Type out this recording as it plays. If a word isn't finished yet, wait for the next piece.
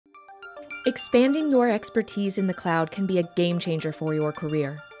Expanding your expertise in the cloud can be a game changer for your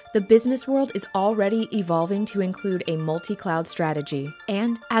career. The business world is already evolving to include a multi-cloud strategy,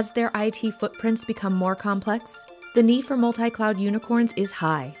 and as their IT footprints become more complex, the need for multi-cloud unicorns is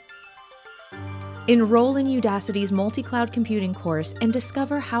high. Enroll in Udacity's multi-cloud computing course and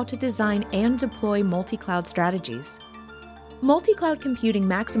discover how to design and deploy multi-cloud strategies. Multi-cloud computing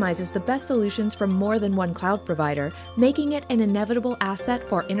maximizes the best solutions from more than one cloud provider, making it an inevitable asset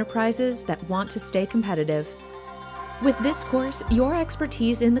for enterprises that want to stay competitive. With this course, your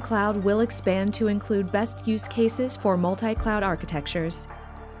expertise in the cloud will expand to include best use cases for multi-cloud architectures.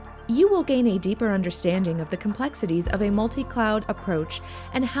 You will gain a deeper understanding of the complexities of a multi-cloud approach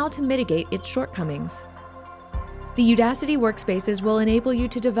and how to mitigate its shortcomings. The Udacity workspaces will enable you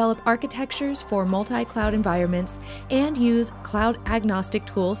to develop architectures for multi-cloud environments and use cloud-agnostic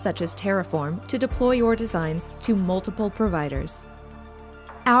tools such as Terraform to deploy your designs to multiple providers.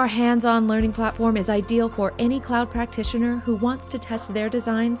 Our hands-on learning platform is ideal for any cloud practitioner who wants to test their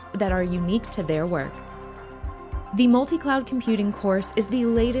designs that are unique to their work. The Multi-Cloud Computing course is the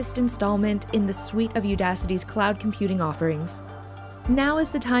latest installment in the suite of Udacity's cloud computing offerings. Now is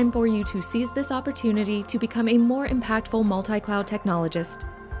the time for you to seize this opportunity to become a more impactful multi-cloud technologist.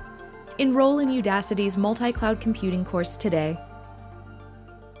 Enroll in Udacity's multi-cloud computing course today.